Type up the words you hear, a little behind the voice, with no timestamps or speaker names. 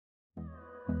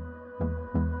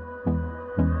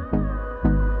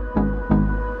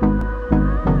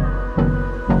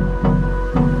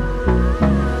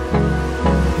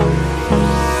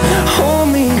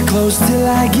close till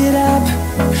I get up.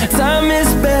 Time is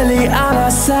barely on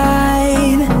our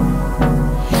side.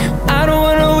 I don't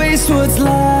wanna waste what's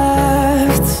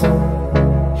left.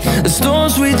 The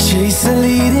storms we chase are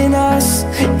leading us,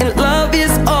 and love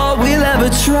is all we'll ever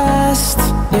trust.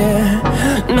 Yeah,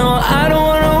 no, I don't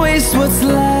wanna waste what's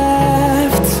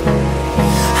left.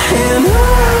 And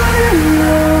on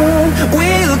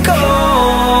we'll go,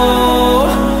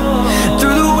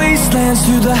 through the wastelands,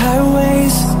 through the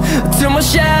highways, till my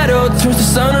shadow turns to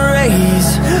sun rays.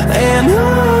 And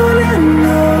on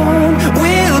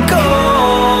we'll go,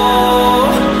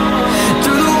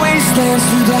 through the wastelands,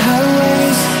 through the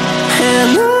highways,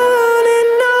 and on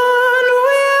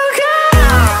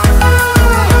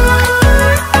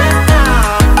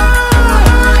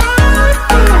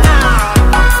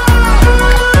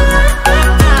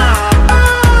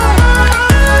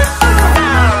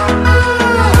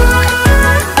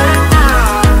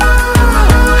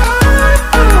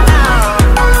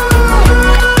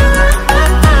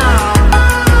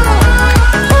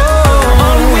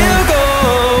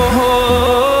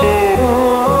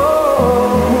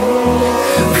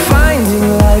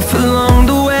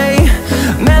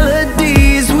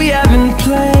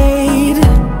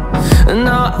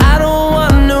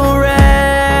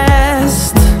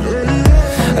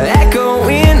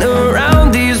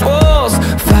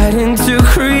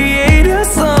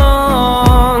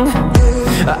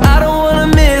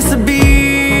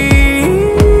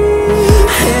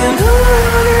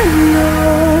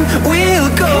we'll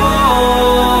go.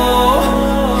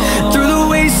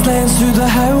 Through the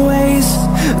highways,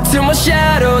 till my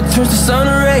shadow turns to sun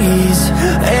rays.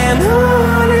 And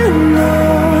on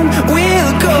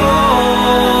we'll go,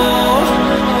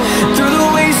 through the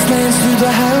wastelands, through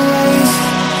the highways,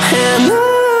 and on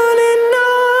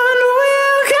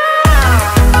we'll go.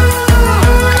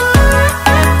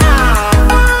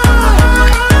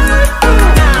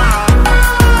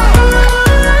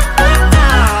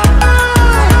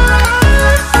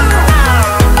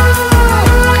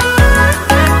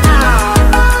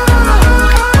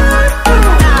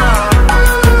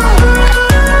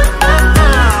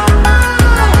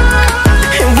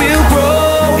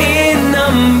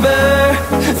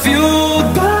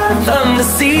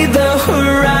 See the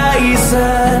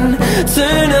horizon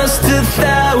turn us to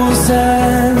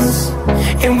thousands,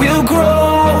 and we'll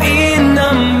grow in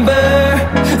number,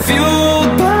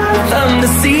 fueled by them to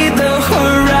see the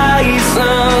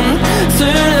horizon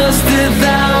turn us to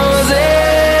thousands.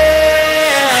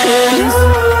 And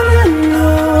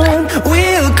on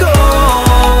we'll go,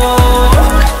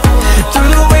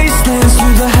 through the wastelands,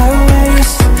 through the highways,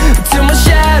 till my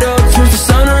shadow turns to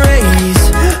sun rays.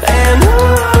 And on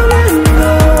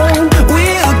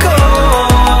we'll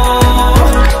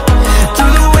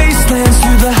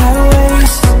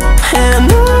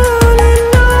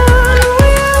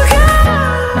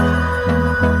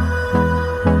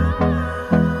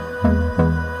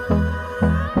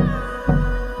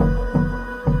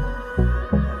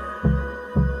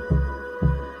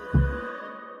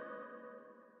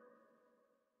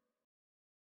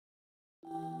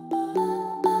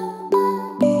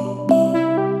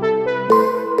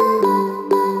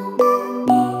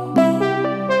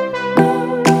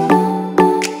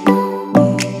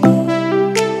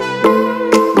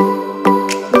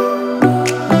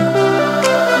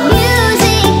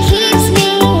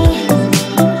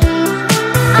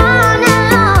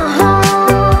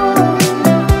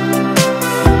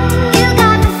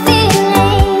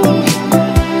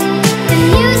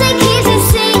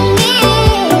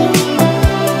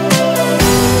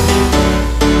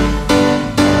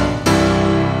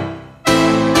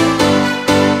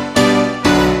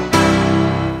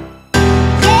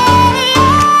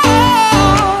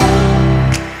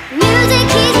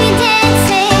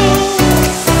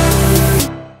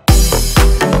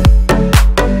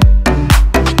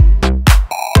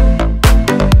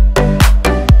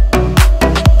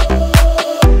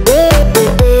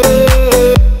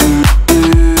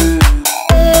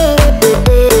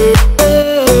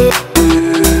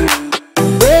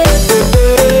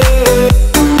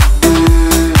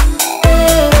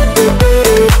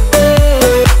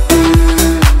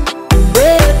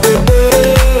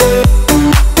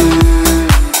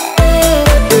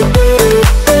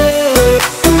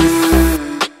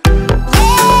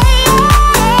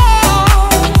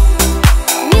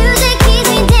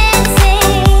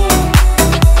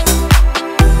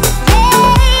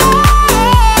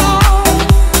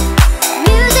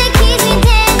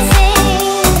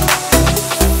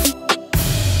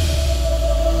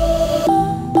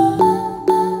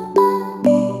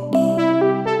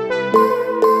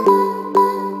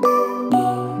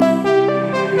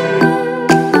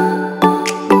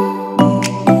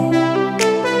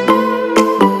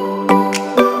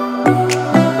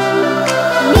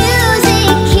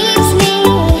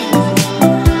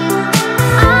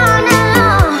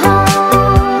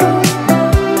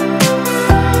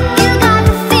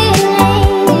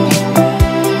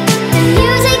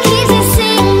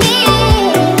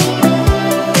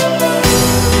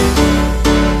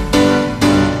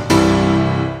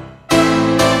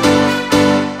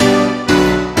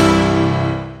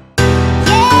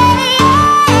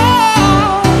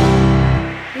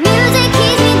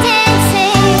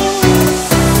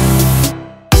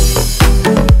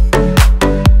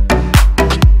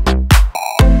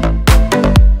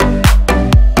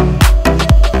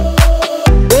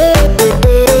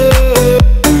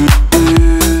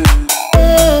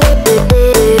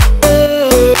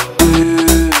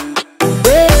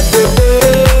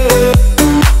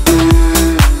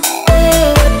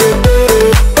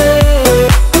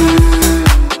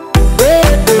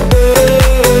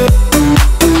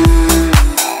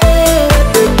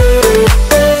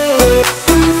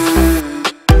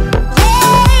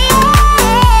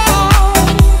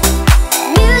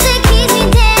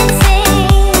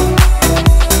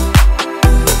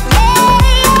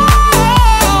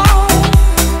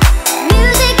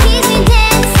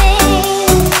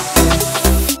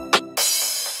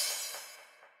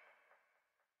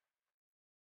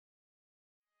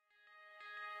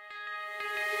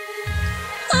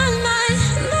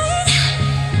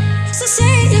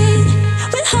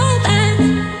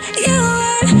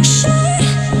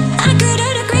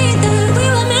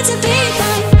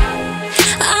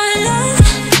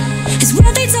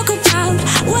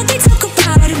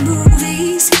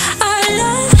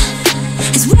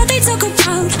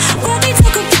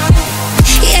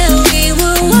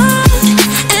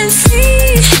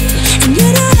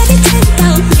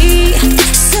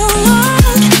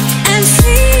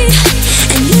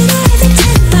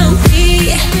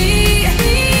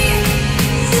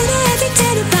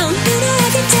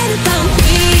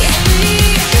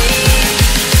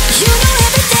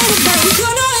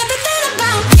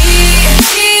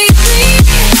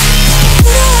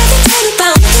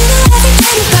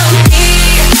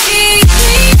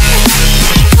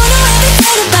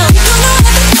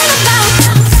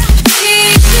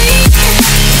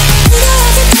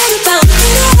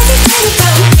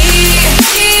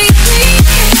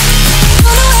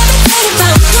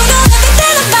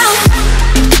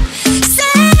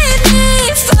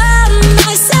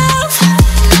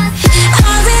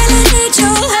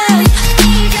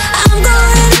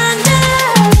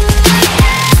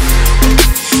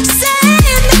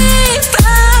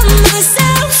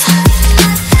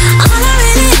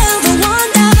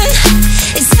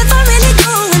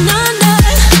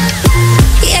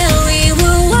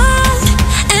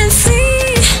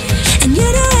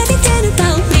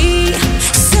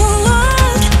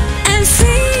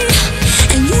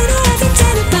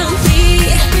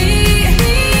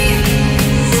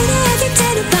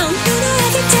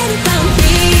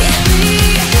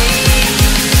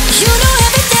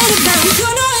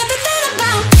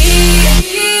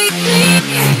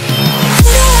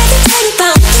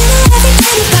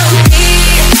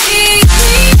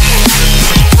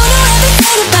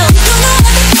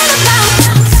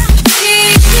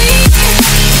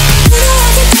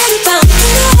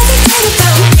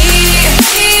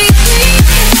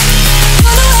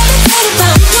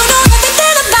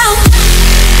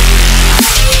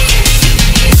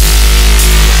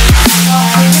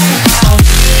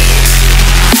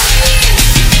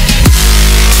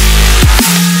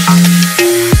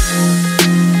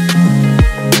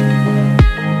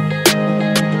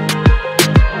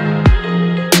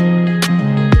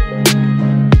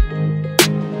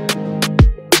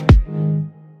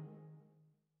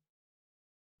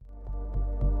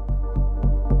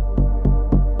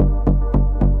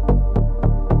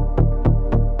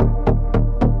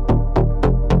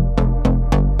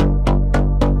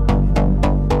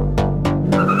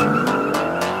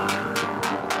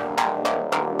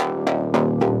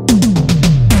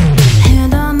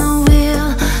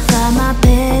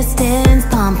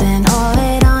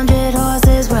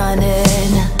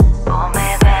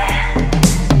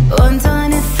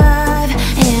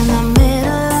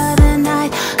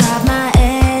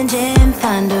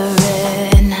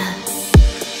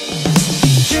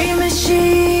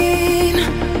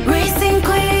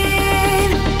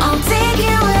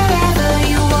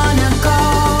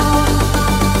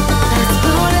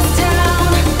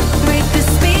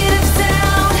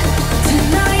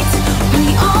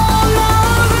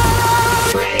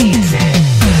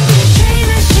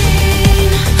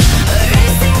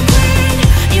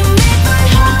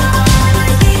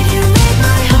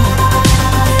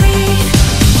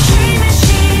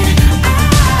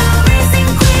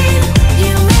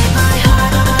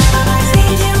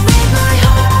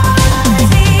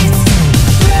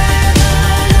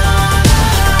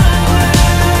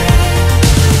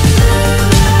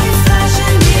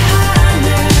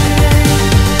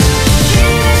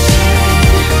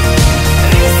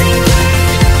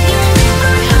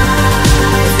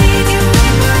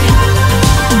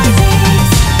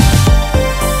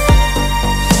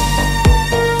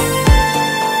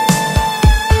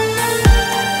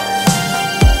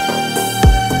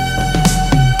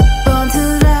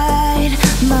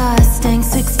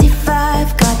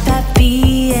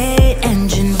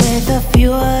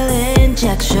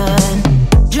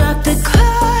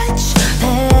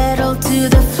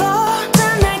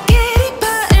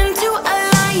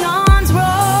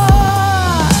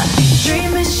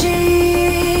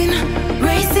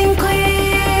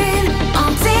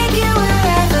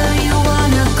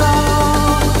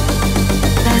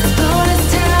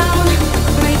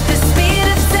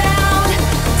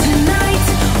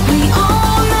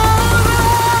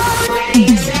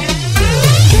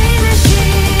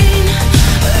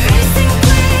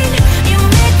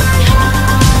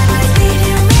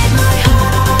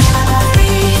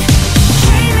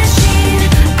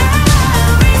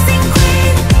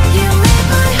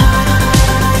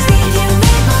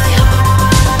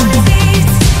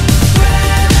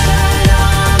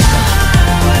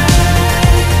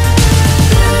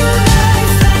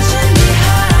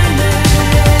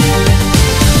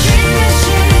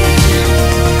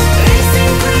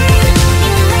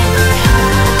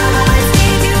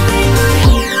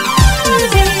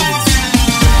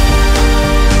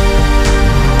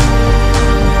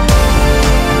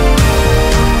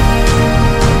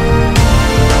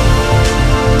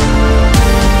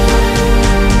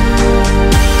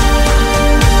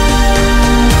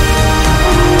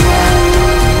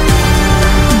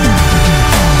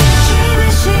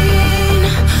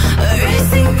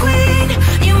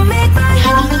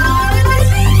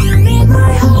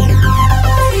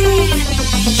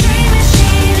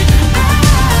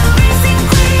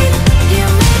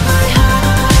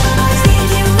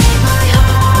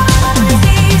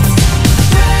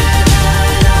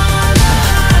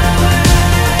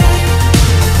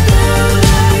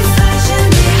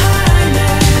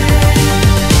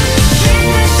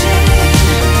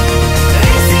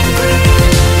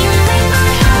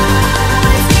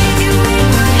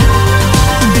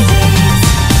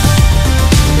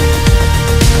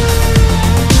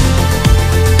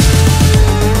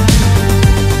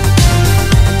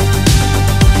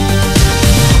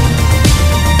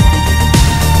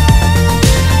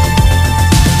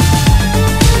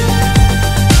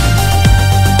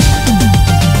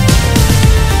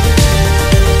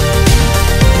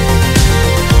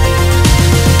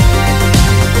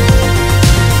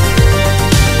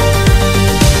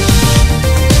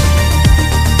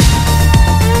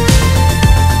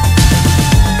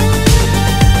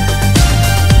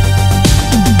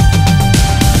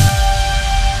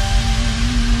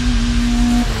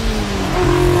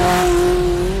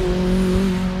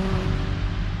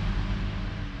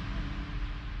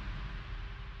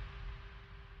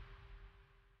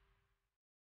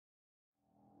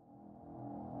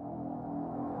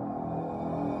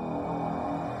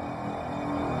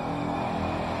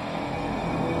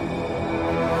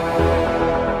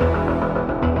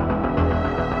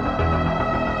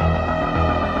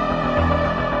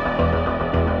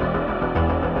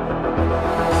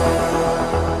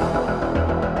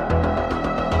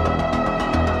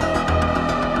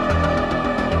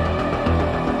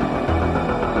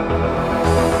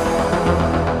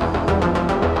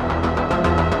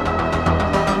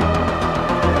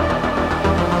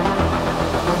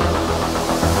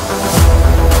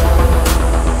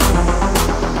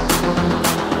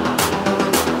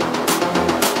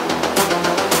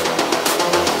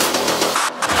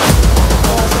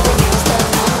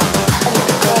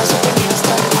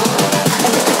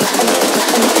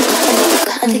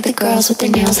the girls with their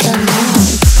nails done now.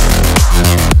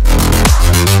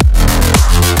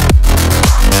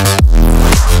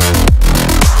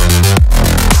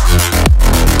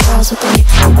 Girls with their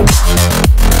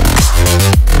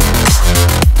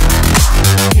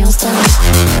nails done.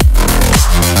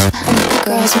 And the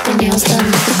girls with their nails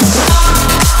done.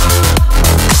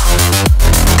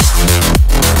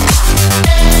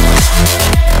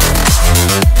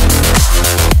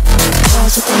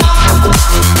 Girls with their nails done.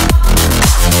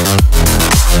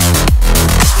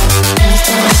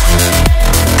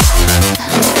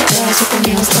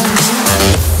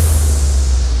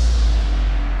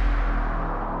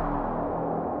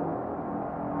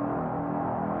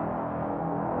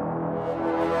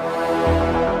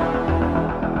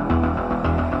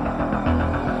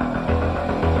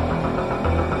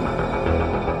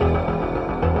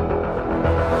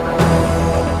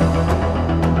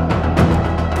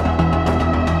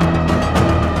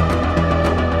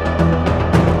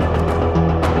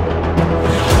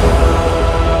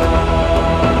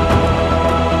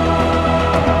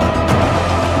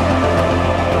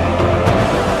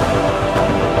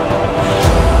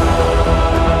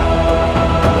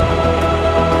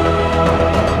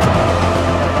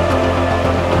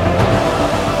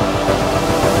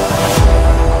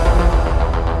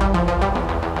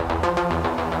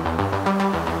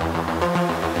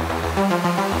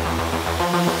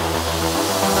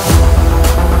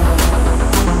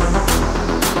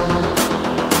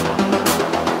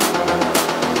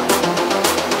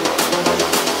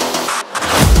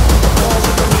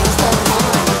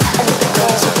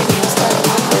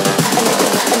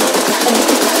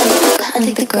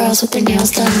 Girls with their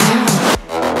nails done now.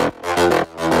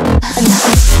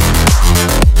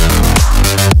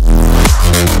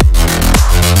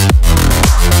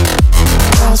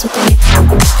 Girls with their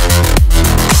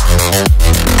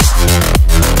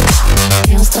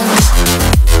nails done.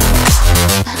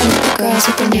 And the girls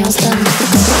with their nails done.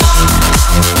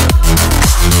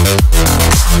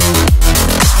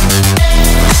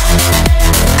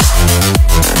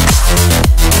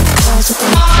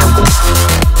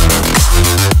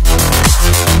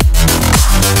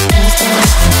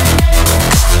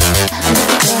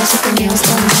 Girls with their nails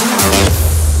done.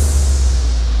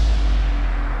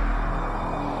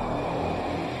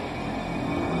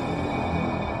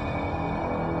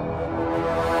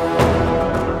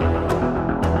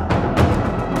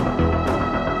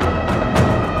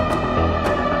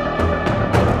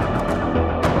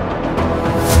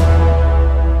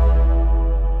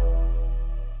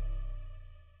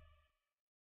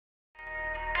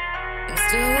 I'm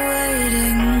still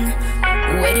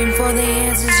waiting for the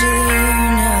answers to the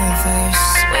universe,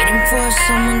 waiting for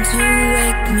someone to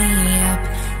wake me up,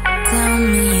 tell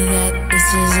me that this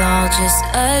is all just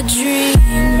a dream.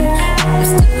 I'm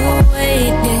still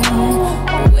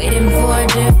waiting for a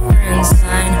different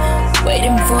sign,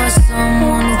 waiting for